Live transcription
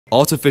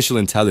Artificial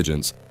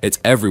intelligence, it's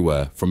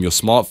everywhere, from your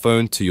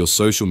smartphone to your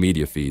social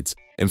media feeds.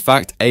 In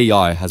fact,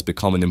 AI has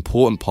become an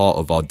important part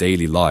of our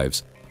daily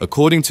lives.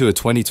 According to a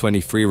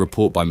 2023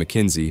 report by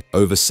McKinsey,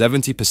 over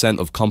 70%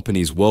 of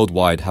companies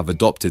worldwide have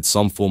adopted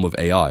some form of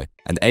AI,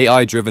 and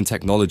AI-driven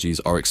technologies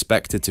are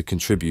expected to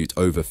contribute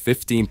over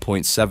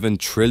 $15.7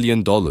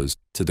 trillion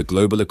to the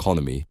global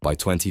economy by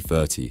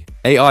 2030.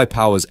 AI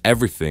powers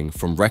everything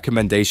from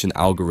recommendation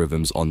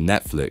algorithms on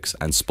Netflix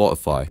and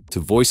Spotify to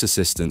voice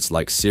assistants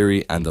like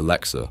Siri and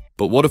Alexa.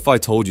 But what if I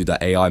told you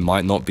that AI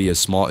might not be as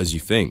smart as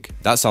you think?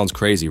 That sounds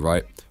crazy,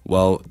 right?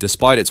 Well,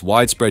 despite its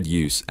widespread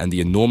use and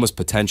the enormous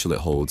potential it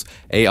holds,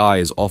 AI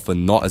is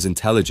often not as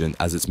intelligent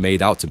as it's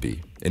made out to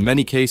be. In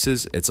many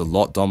cases, it's a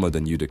lot dumber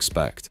than you'd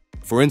expect.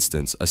 For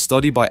instance, a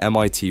study by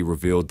MIT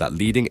revealed that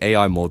leading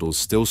AI models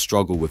still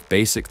struggle with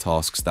basic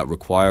tasks that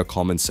require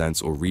common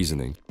sense or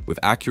reasoning, with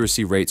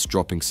accuracy rates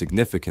dropping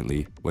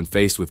significantly when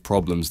faced with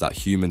problems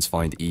that humans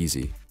find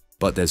easy.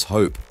 But there's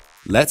hope.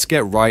 Let's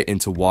get right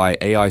into why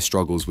AI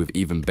struggles with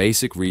even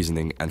basic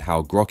reasoning and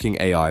how Grokking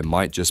AI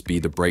might just be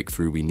the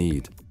breakthrough we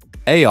need.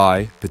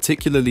 AI,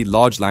 particularly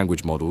large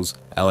language models,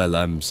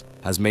 LLMs,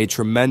 has made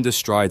tremendous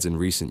strides in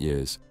recent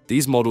years.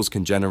 These models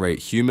can generate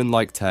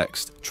human-like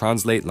text,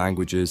 translate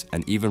languages,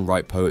 and even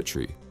write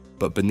poetry.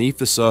 But beneath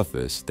the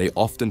surface, they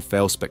often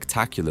fail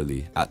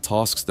spectacularly at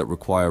tasks that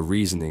require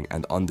reasoning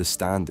and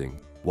understanding.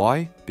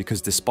 Why?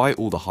 Because despite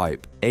all the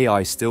hype,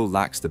 AI still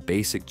lacks the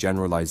basic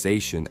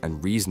generalization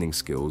and reasoning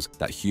skills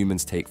that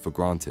humans take for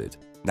granted.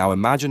 Now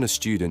imagine a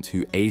student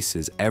who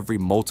aces every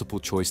multiple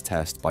choice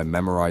test by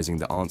memorizing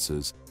the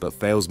answers, but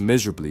fails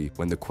miserably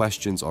when the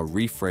questions are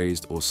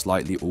rephrased or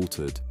slightly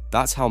altered.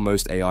 That's how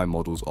most AI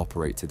models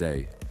operate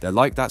today. They're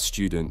like that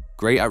student,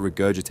 great at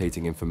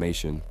regurgitating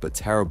information, but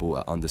terrible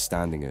at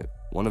understanding it.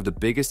 One of the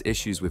biggest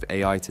issues with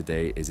AI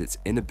today is its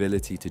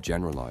inability to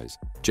generalize.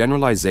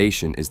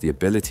 Generalization is the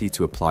ability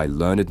to apply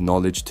learned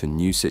knowledge to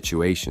new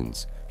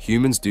situations.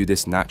 Humans do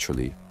this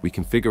naturally. We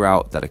can figure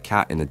out that a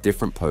cat in a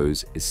different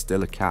pose is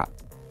still a cat.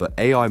 But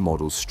AI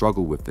models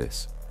struggle with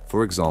this.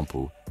 For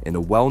example, in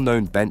a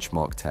well-known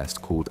benchmark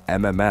test called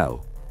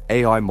MML,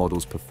 AI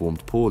models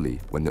performed poorly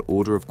when the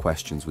order of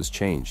questions was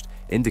changed,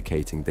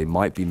 indicating they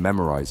might be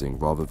memorizing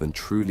rather than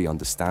truly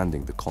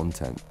understanding the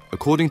content.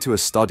 According to a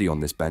study on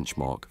this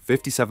benchmark,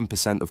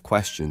 57% of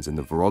questions in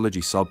the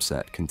virology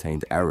subset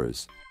contained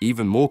errors.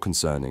 Even more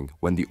concerning,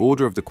 when the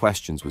order of the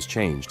questions was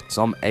changed,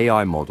 some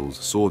AI models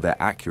saw their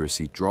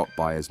accuracy drop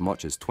by as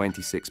much as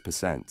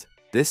 26%.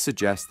 This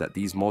suggests that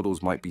these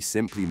models might be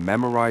simply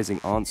memorizing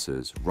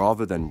answers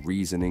rather than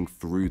reasoning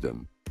through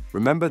them.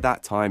 Remember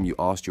that time you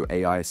asked your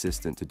AI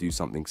assistant to do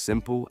something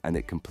simple and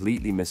it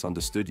completely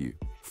misunderstood you?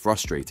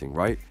 Frustrating,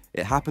 right?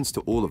 It happens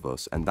to all of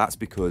us, and that's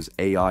because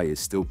AI is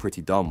still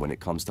pretty dumb when it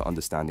comes to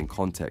understanding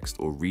context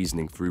or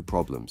reasoning through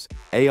problems.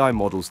 AI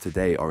models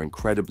today are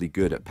incredibly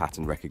good at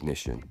pattern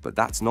recognition, but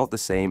that's not the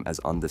same as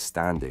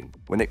understanding.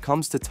 When it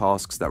comes to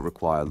tasks that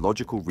require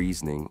logical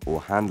reasoning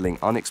or handling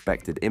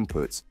unexpected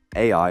inputs,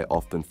 AI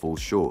often falls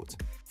short.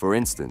 For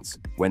instance,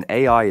 when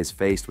AI is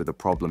faced with a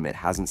problem it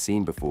hasn't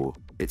seen before,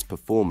 its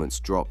performance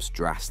drops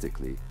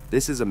drastically.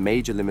 This is a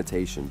major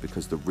limitation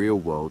because the real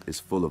world is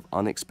full of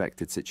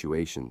unexpected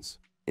situations.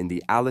 In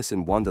the Alice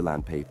in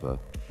Wonderland paper,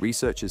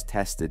 researchers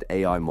tested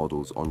AI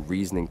models on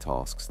reasoning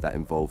tasks that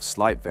involve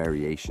slight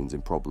variations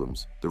in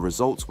problems. The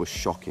results were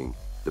shocking.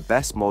 The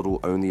best model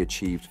only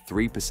achieved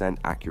 3%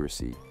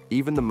 accuracy.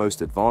 Even the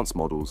most advanced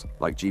models,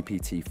 like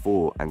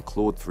GPT-4 and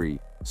Claude 3,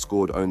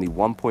 scored only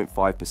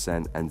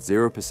 1.5% and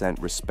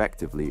 0%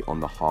 respectively on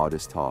the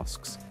hardest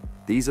tasks.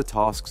 These are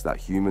tasks that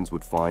humans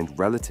would find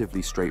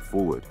relatively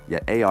straightforward,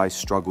 yet AI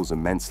struggles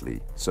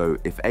immensely. So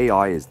if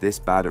AI is this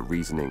bad at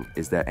reasoning,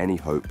 is there any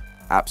hope?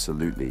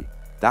 Absolutely.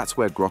 That's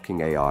where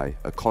Grokking AI,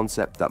 a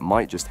concept that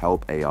might just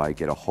help AI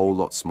get a whole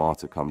lot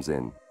smarter, comes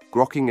in.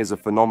 Grokking is a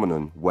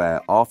phenomenon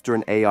where, after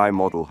an AI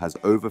model has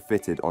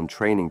overfitted on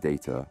training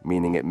data,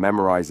 meaning it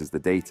memorizes the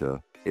data,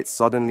 it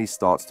suddenly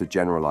starts to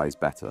generalize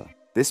better.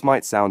 This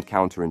might sound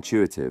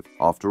counterintuitive.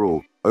 After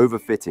all,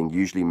 overfitting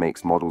usually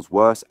makes models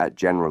worse at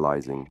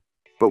generalizing.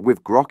 But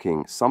with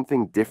Grokking,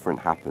 something different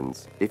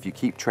happens. If you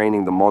keep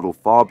training the model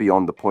far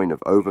beyond the point of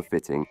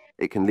overfitting,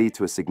 it can lead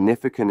to a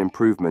significant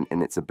improvement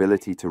in its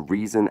ability to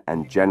reason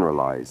and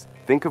generalize.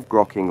 Think of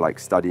Grokking like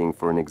studying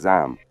for an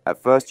exam.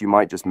 At first, you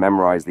might just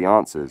memorize the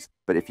answers,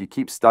 but if you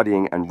keep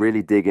studying and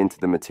really dig into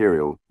the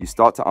material, you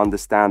start to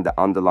understand the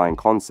underlying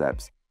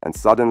concepts, and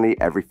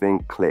suddenly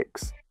everything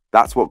clicks.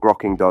 That's what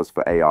Grokking does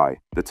for AI.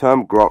 The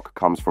term grok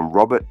comes from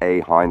Robert A.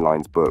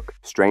 Heinlein's book,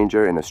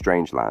 Stranger in a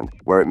Strange Land,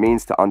 where it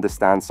means to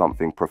understand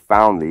something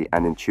profoundly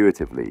and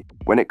intuitively.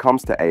 When it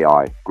comes to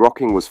AI,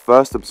 grokking was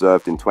first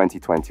observed in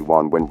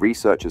 2021 when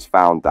researchers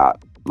found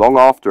that, long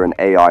after an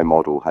AI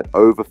model had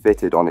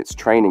overfitted on its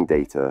training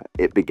data,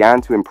 it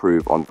began to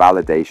improve on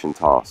validation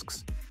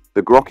tasks.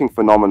 The grokking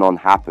phenomenon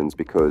happens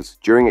because,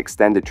 during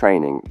extended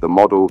training, the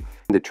model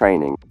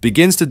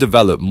begins to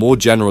develop more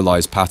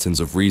generalized patterns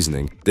of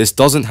reasoning. This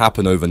doesn't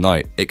happen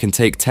overnight. It can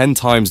take 10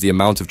 times the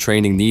amount of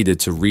training needed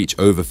to reach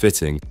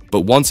overfitting,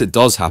 but once it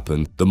does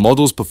happen, the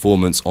model's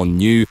performance on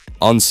new,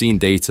 unseen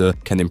data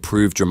can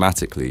improve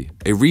dramatically.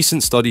 A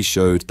recent study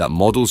showed that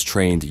models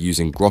trained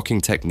using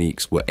grokking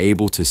techniques were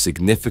able to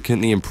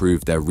significantly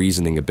improve their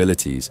reasoning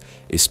abilities,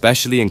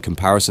 especially in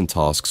comparison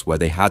tasks where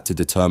they had to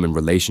determine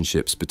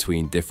relationships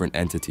between different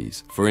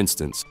entities. For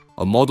instance,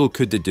 a model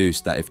could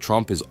deduce that if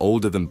Trump is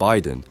older than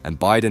Biden and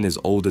Biden is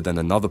older than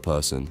another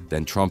person,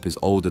 then Trump is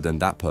older than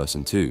that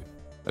person too.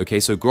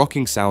 Okay, so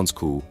grokking sounds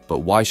cool, but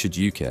why should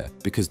you care?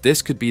 Because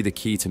this could be the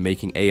key to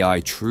making AI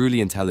truly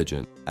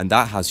intelligent, and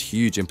that has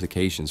huge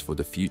implications for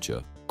the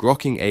future.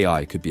 Grokking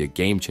AI could be a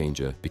game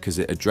changer because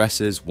it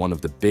addresses one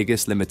of the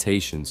biggest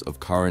limitations of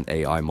current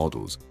AI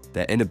models,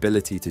 their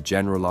inability to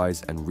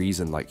generalize and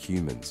reason like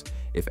humans.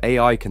 If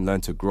AI can learn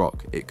to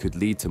grok, it could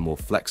lead to more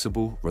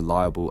flexible,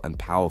 reliable, and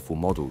powerful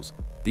models.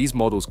 These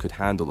models could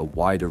handle a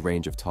wider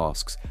range of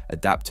tasks,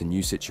 adapt to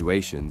new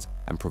situations,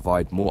 and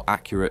provide more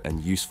accurate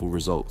and useful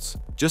results.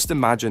 Just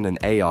imagine an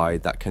AI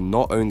that can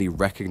not only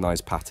recognize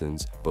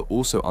patterns, but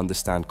also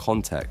understand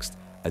context,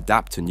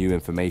 adapt to new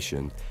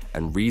information,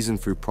 and reason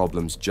through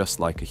problems just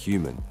like a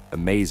human.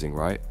 Amazing,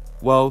 right?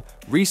 Well,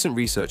 recent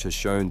research has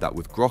shown that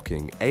with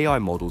grokking, AI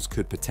models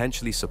could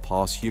potentially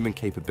surpass human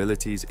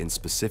capabilities in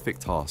specific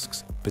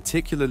tasks,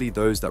 particularly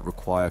those that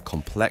require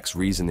complex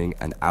reasoning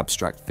and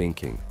abstract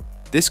thinking.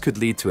 This could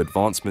lead to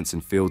advancements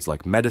in fields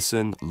like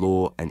medicine,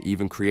 law, and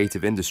even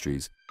creative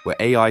industries, where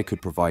AI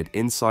could provide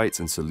insights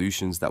and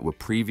solutions that were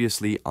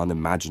previously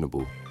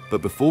unimaginable.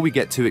 But before we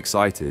get too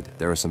excited,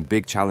 there are some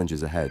big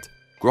challenges ahead.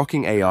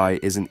 Grokking AI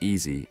isn't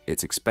easy,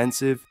 it's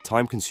expensive,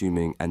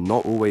 time-consuming, and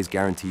not always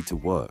guaranteed to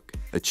work.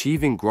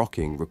 Achieving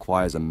grokking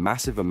requires a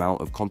massive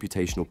amount of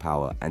computational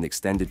power and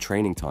extended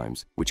training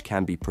times, which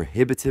can be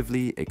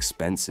prohibitively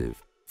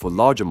expensive. For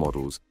larger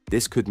models,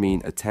 this could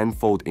mean a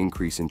 10-fold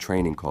increase in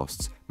training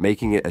costs,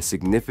 making it a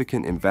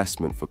significant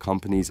investment for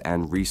companies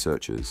and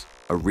researchers.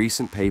 A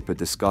recent paper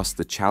discussed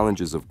the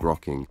challenges of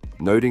grokking,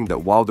 noting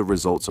that while the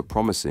results are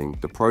promising,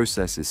 the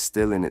process is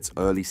still in its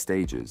early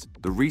stages.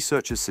 The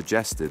researchers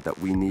suggested that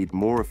we need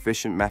more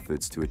efficient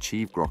methods to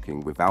achieve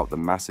grokking without the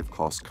massive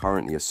costs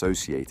currently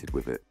associated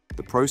with it.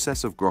 The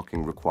process of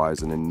grokking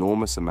requires an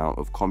enormous amount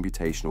of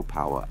computational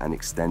power and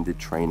extended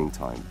training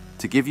time.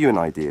 To give you an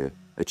idea,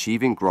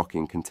 achieving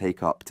grokking can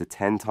take up to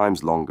 10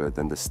 times longer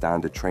than the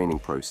standard training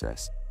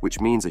process, which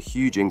means a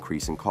huge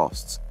increase in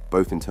costs,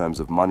 both in terms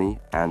of money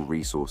and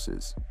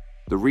resources.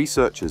 The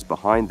researchers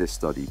behind this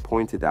study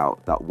pointed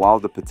out that while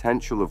the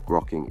potential of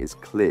grokking is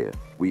clear,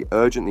 we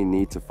urgently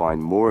need to find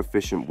more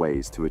efficient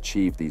ways to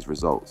achieve these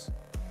results.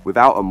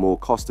 Without a more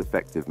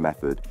cost-effective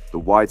method, the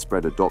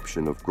widespread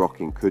adoption of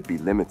grokking could be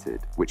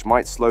limited, which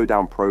might slow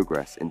down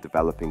progress in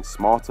developing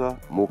smarter,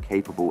 more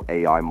capable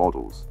AI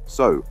models.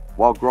 So,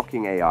 while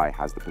grokking AI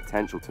has the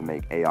potential to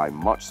make AI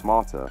much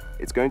smarter,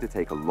 it's going to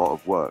take a lot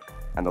of work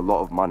and a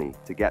lot of money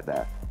to get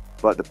there.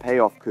 But the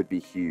payoff could be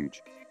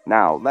huge.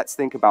 Now, let's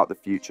think about the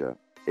future.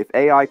 If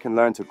AI can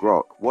learn to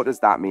grok, what does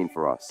that mean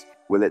for us?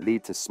 Will it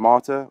lead to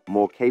smarter,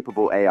 more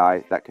capable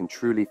AI that can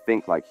truly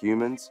think like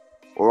humans?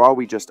 Or are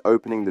we just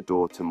opening the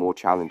door to more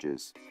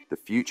challenges? The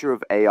future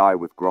of AI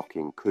with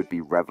grokking could be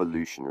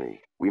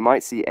revolutionary. We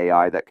might see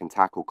AI that can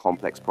tackle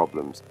complex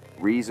problems,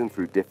 reason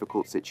through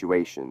difficult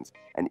situations,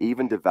 and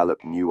even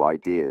develop new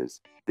ideas.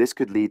 This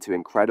could lead to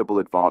incredible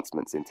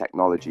advancements in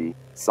technology,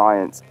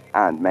 science,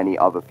 and many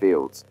other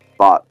fields.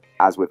 But,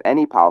 as with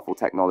any powerful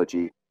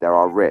technology, there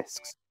are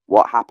risks.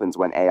 What happens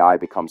when AI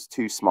becomes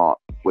too smart?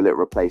 Will it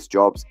replace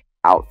jobs,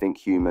 outthink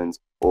humans,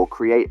 or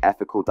create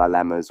ethical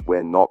dilemmas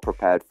we're not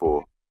prepared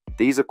for?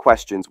 These are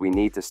questions we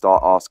need to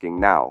start asking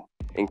now.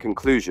 In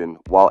conclusion,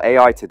 while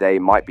AI today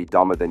might be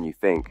dumber than you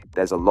think,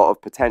 there's a lot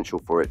of potential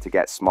for it to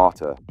get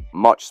smarter,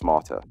 much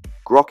smarter.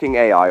 Grokking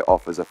AI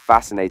offers a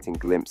fascinating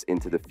glimpse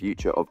into the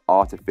future of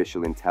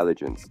artificial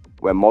intelligence,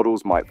 where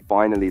models might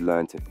finally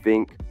learn to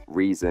think,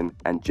 reason,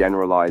 and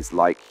generalize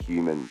like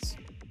humans.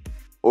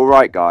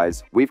 Alright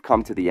guys, we've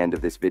come to the end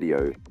of this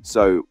video.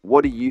 So,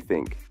 what do you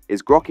think?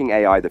 Is grokking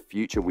AI the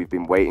future we've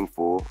been waiting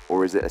for,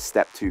 or is it a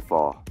step too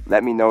far?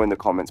 Let me know in the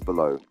comments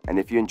below. And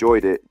if you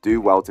enjoyed it, do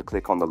well to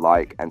click on the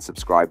like and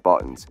subscribe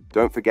buttons.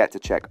 Don't forget to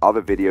check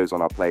other videos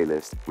on our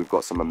playlist. We've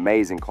got some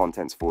amazing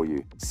contents for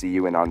you. See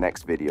you in our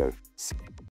next video.